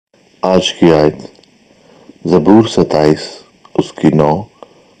آج کی آیت زبور 27 اس کی 9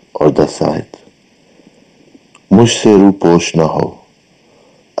 اور 10 آیت۔ مجھ سے رو پوش نہ ہو،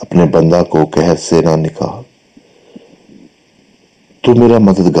 اپنے بندہ کو قحط سے نہ نکال۔ تو میرا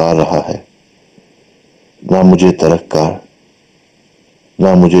مددگار رہا ہے، نہ مجھے ترک کر،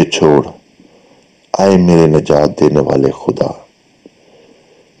 نہ مجھے چھوڑ، آئے میرے نجات دینے والے خدا۔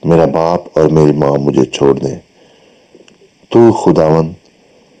 میرا باپ اور میری ماں مجھے چھوڑ دیں، تو خداوند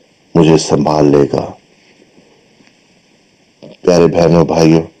مجھے سنبھال لے گا۔ پیارے بہنوں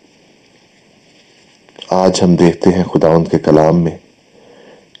بھائیوں، آج ہم دیکھتے ہیں خداوند کے کلام میں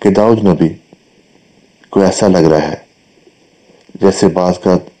کہ داؤد نبی کو ایسا لگ رہا ہے جیسے بعض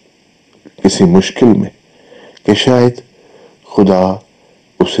کا کسی مشکل میں کہ شاید خدا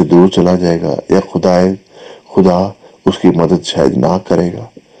اس سے دور چلا جائے گا، یا خدا اس کی مدد شاید نہ کرے گا،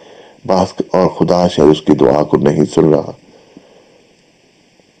 اور خدا شاید اس کی دعا کو نہیں سن رہا،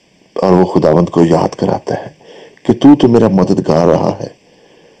 اور وہ خداوند کو یاد کراتا ہے کہ تو میرا مددگار رہا ہے،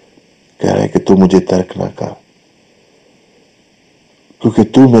 کہہ رہا ہے کہ تو مجھے ترک نہ کر، کیونکہ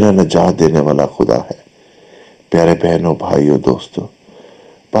تو میرا نجات دینے والا خدا ہے۔ پیارے بہنوں بھائیوں دوستوں،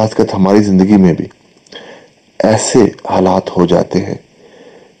 بعض اوقات ہماری زندگی میں بھی ایسے حالات ہو جاتے ہیں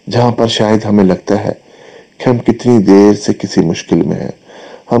جہاں پر شاید ہمیں لگتا ہے کہ ہم کتنی دیر سے کسی مشکل میں ہیں،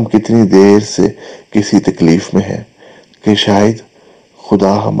 ہم کتنی دیر سے کسی تکلیف میں ہیں کہ شاید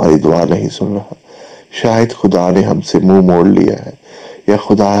خدا ہماری دعا نہیں سن رہا، شاید خدا نے ہم سے منہ موڑ لیا ہے، یا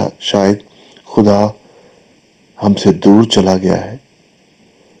شاید خدا ہم سے دور چلا گیا ہے۔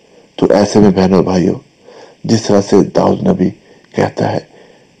 تو ایسے میں بہنوں بھائیوں، جس طرح سے داؤد نبی کہتا ہے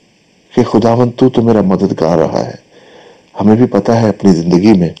کہ خداوند تو میرا مددگار رہا ہے، ہمیں بھی پتا ہے اپنی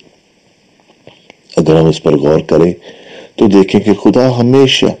زندگی میں اگر ہم اس پر غور کریں تو دیکھیں کہ خدا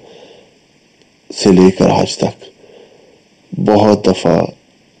ہمیشہ سے لے کر آج تک بہت دفعہ،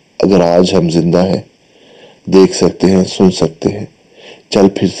 اگر آج ہم زندہ ہیں، دیکھ سکتے ہیں، سن سکتے ہیں، چل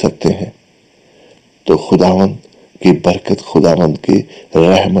پھر سکتے ہیں، تو خداوند کی برکت، خداوند کی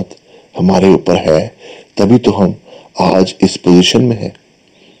رحمت ہمارے اوپر ہے، تبھی تو ہم آج اس پوزیشن میں ہیں۔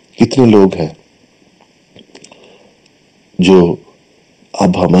 کتنے لوگ ہیں جو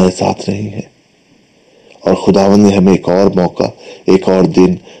اب ہمارے ساتھ نہیں ہیں، اور خداوند نے ہمیں ایک اور موقع، ایک اور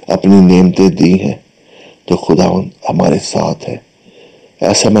دن، اپنی نعمتیں دی ہیں، تو خداوند ہمارے ساتھ ہے۔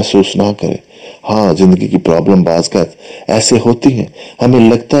 ایسا محسوس نہ کرے۔ ہاں، زندگی کی پرابلم بعض کا ایسے ہوتی ہیں، ہمیں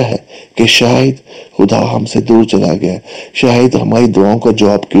لگتا ہے کہ شاید خدا ہم سے دور چلا گیا، شاید ہماری دعاؤں کا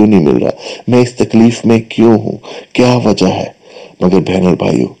جواب کیوں نہیں مل رہا، میں اس تکلیف میں کیوں ہوں، کیا وجہ ہے؟ مگر بہنوں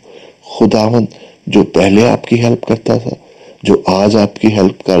بھائیوں، خداوند جو پہلے آپ کی ہیلپ کرتا تھا، جو آج آپ کی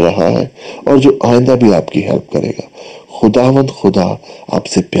ہیلپ کر رہا ہے، اور جو آئندہ بھی آپ کی ہیلپ کرے گا، خداوند خدا آپ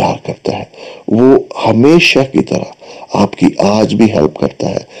سے پیار کرتا ہے۔ وہ ہمیشہ کی طرح آپ کی آج بھی ہیلپ کرتا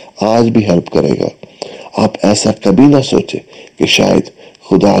ہے، آج بھی ہیلپ کرے گا۔ آپ ایسا کبھی نہ سوچے کہ شاید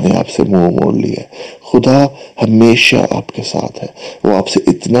خدا نے آپ سے منہ موڑ لیا ہے۔ خدا ہمیشہ آپ کے ساتھ ہے، وہ آپ سے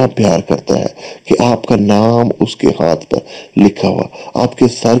اتنا پیار کرتا ہے کہ آپ کا نام اس کے ہاتھ پر لکھا ہوا، آپ کے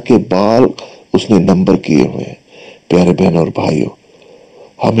سر کے بال اس نے نمبر کیے ہوئے ہیں۔ پیارے بہن اور بھائیوں،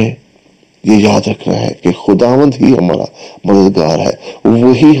 ہمیں یہ یاد رکھنا ہے کہ خداوند ہی ہمارا مددگار ہے،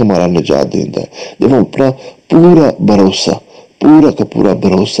 وہی ہمارا نجات دہندہ ہے۔ جب ہم اپنا پورا کا پورا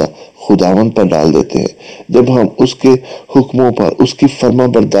بھروسہ خداوند پر ڈال دیتے ہیں، جب ہم اس کے حکموں پر، اس کی فرما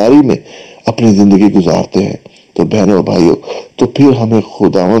برداری میں اپنی زندگی گزارتے ہیں، تو بہنوں بھائیوں، تو پھر ہمیں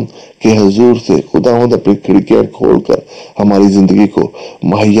خداوند کے حضور سے خداوند اپنی کھڑکیاں کھول کر ہماری زندگی کو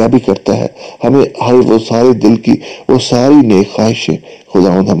مہیا بھی کرتا ہے۔ ہمیں ہر وہ سارے دل کی وہ ساری نیک خواہشیں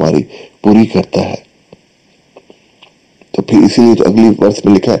خداوند ہماری پوری کرتا ہے۔ تو پھر اسی لیے تو اگلی ورس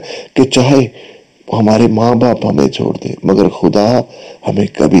میں لکھا ہے کہ چاہے ہمارے ماں باپ ہمیں چھوڑ دیں، مگر خدا ہمیں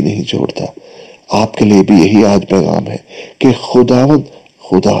کبھی نہیں چھوڑتا۔ آپ کے لیے بھی یہی آج پیغام ہے کہ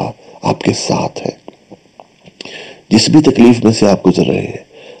خدا آپ کے ساتھ ہے۔ جس بھی تکلیف میں سے آپ گزر رہے ہیں،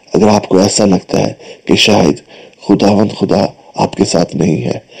 اگر آپ کو ایسا لگتا ہے کہ شاید خدا آپ کے ساتھ نہیں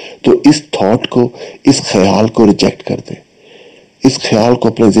ہے، تو اس تھاٹ کو، اس خیال کو ریجیکٹ کر دیں، اس خیال کو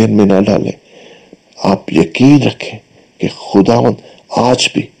اپنے ذہن میں نہ ڈالیں۔ آپ یقین رکھیں کہ خداوند آج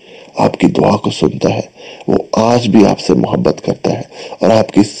بھی آپ کی دعا کو سنتا ہے، وہ آج بھی آپ سے محبت کرتا ہے، اور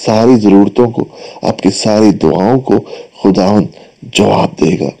آپ کی ساری ضرورتوں کو، آپ کی ساری دعاؤں کو خداوند جواب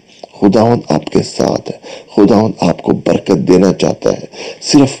دے گا۔ خداوند آپ کے ساتھ ہے، خداوند آپ کو برکت دینا چاہتا ہے،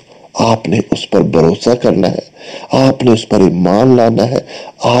 صرف آپ نے اس پر بھروسہ کرنا ہے، آپ نے اس پر ایمان لانا ہے،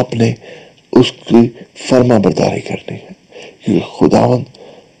 آپ نے اس کی فرما برداری کرنی ہے، کیونکہ خداوند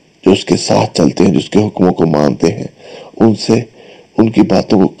جو اس کے ساتھ چلتے ہیں، جو اس کے حکموں کو مانتے ہیں، ان کی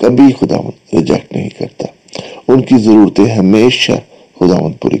باتوں کو کبھی خداوند ریجیکٹ نہیں کرتا۔ ان کی ضرورتیں ہمیشہ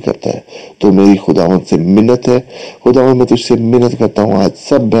خداوند پوری کرتا ہے۔ تو میری خداوند سے منت ہے، خداوند میں تجھ سے منت کرتا ہوں آج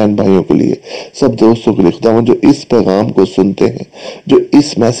سب بہن بھائیوں کے لیے، سب دوستوں کے لیے، خداوند جو اس پیغام کو سنتے ہیں، جو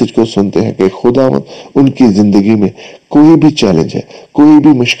اس میسج کو سنتے ہیں، کہ خداوند ان کی زندگی میں کوئی بھی چیلنج ہے، کوئی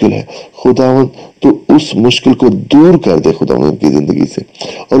بھی مشکل ہے، خداوند تو اس مشکل کو دور کر دے خداوند ان کی زندگی سے،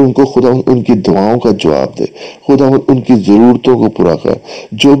 اور ان کو خداوند ان کی دعاؤں کا جواب دے، خداوند ان کی ضرورتوں کو پورا کر،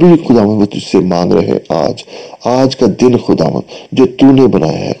 جو بھی خداوند وہ تجھ سے مانگ رہے آج کا دن خداوند جو تو نے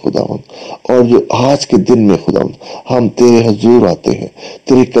بنایا ہے خداوند، اور جو آج کے دن میں خداوند ہم تیرے حضور آتے ہیں،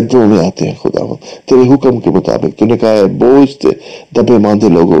 تیرے قدموں میں آتے ہیں خداوند، تیرے حکم کے مطابق تو نے کہا ہے بوجھ سے دبے باندھے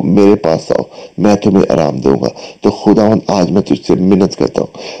لوگوں میرے پاس آؤ، میں تمہیں آرام دوں گا۔ تو خداوند آج میں تجھ سے منت کرتا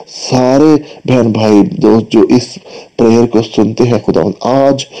ہوں، سارے بہن بھائی دوست جو اس پریئر کو سنتے ہیں خداوند،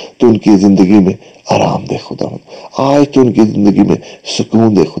 آج تو ان کی زندگی میں آرام دے خداوند، آج تو ان کی زندگی میں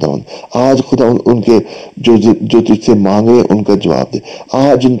سکون دے خداوند، آج خداوند ان کے جو تجھ سے مانگے ان کا جواب دے،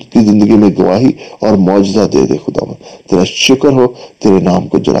 آج ان کی زندگی میں گواہی اور معجزہ دے دے خداوند۔ تیرا شکر ہو، تیرے نام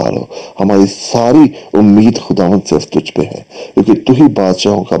کو جلال ہو، ہماری ساری امید خداوند صرف تجھ پہ ہے، کیونکہ تو ہی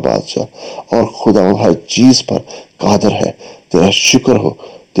بادشاہوں کا بادشاہ اور خداوند ہر چیز پر قادر ہے۔ تیرا شکر ہو،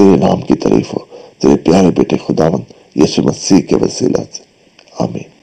 تیرے نام کی تعریف ہو، تیرے پیارے بیٹے خداوند یسوع مسیح کے وسیلہ سے، آمین۔